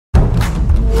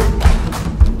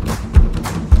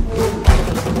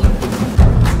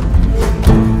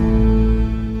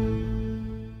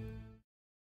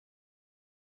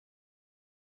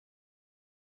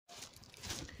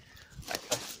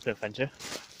afternoon, Fenns here.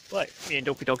 Right, me and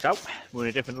Dopey Dog's out. We're in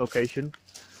a different location.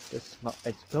 It's not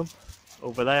Edgcumbe.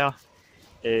 Over there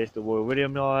is the Royal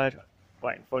William Yard.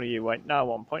 Right in front of you right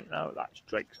now, I'm pointing out, that's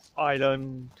Drake's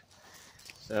Island.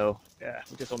 So, yeah,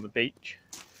 we're just on the beach.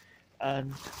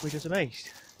 And we're just amazed.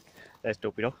 There's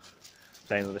Dopey Dog,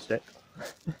 playing with a stick.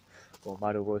 Or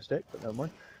mad over a stick, but never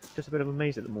mind. Just a bit of a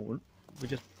maze at the moment. We're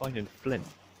just finding flint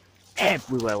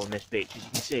everywhere on this beach, as you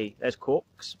can see. There's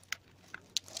corks.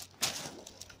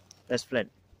 There's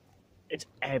flint. It's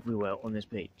everywhere on this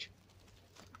beach.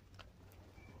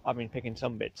 I've been picking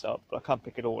some bits up, but I can't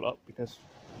pick it all up because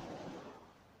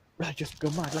I just go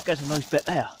mad. Look, there's a nice bit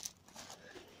there.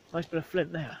 Nice bit of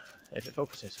flint there, if it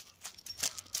focuses.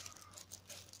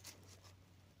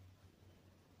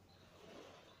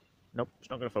 Nope, it's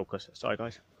not going to focus. Sorry,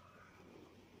 guys.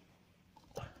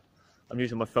 I'm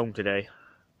using my phone today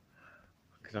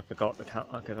because I forgot the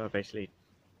camera. Because I basically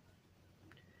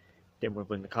didn't want to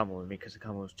bring the camera with me because the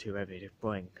camera was too heavy to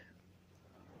bring.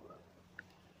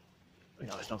 You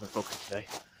know, it's not going to focus today.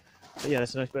 But yeah,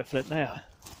 there's a nice bit of flint there.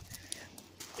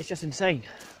 It's just insane.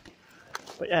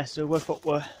 But yeah, so we thought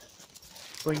we'll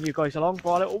bring you guys along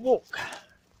for a little walk.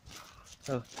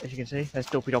 So as you can see, there's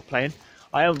Dopey Dog playing.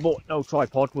 I haven't brought no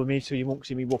tripod with me, so you won't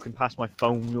see me walking past my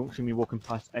phone. You won't see me walking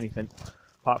past anything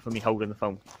apart from me holding the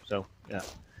phone. So yeah,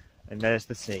 and there's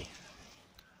the sea.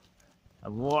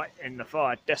 And right in the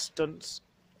far distance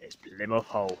is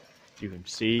Plymouth. You can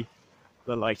see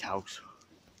the lighthouse.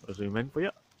 I'll zoom in for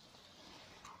you.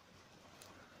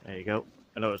 There you go.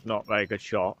 I know it's not a very good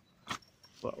shot,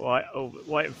 but right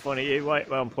in front of you, right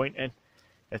where I'm pointing,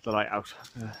 is the lighthouse.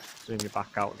 Zoom you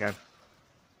back out again.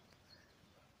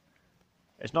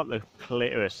 It's not the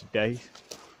clearest day,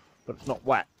 but it's not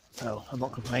wet, so I'm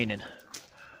not complaining.